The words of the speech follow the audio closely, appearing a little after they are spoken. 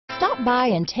Stop by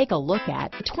and take a look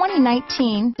at the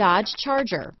 2019 Dodge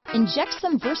Charger. Inject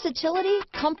some versatility,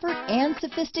 comfort, and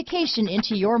sophistication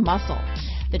into your muscle.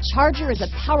 The Charger is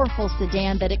a powerful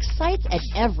sedan that excites at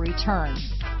every turn.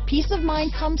 Peace of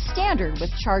mind comes standard with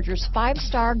Charger's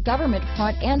 5-star government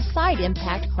front and side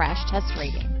impact crash test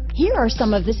rating. Here are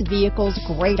some of this vehicle's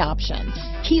great options: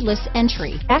 keyless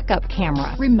entry, backup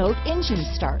camera, remote engine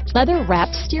start,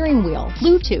 leather-wrapped steering wheel,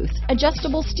 Bluetooth,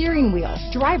 adjustable steering wheel,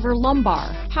 driver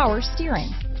lumbar, power steering,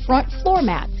 front floor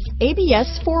mats,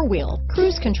 ABS 4-wheel,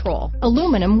 cruise control,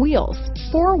 aluminum wheels,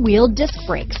 4-wheel disc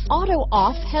brakes,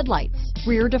 auto-off headlights,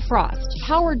 rear defrost,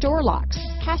 power door locks,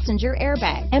 passenger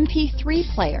airbag, MP3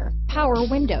 player, power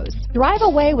windows. Drive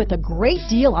away with a great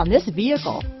deal on this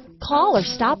vehicle. Call or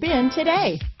stop in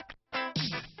today.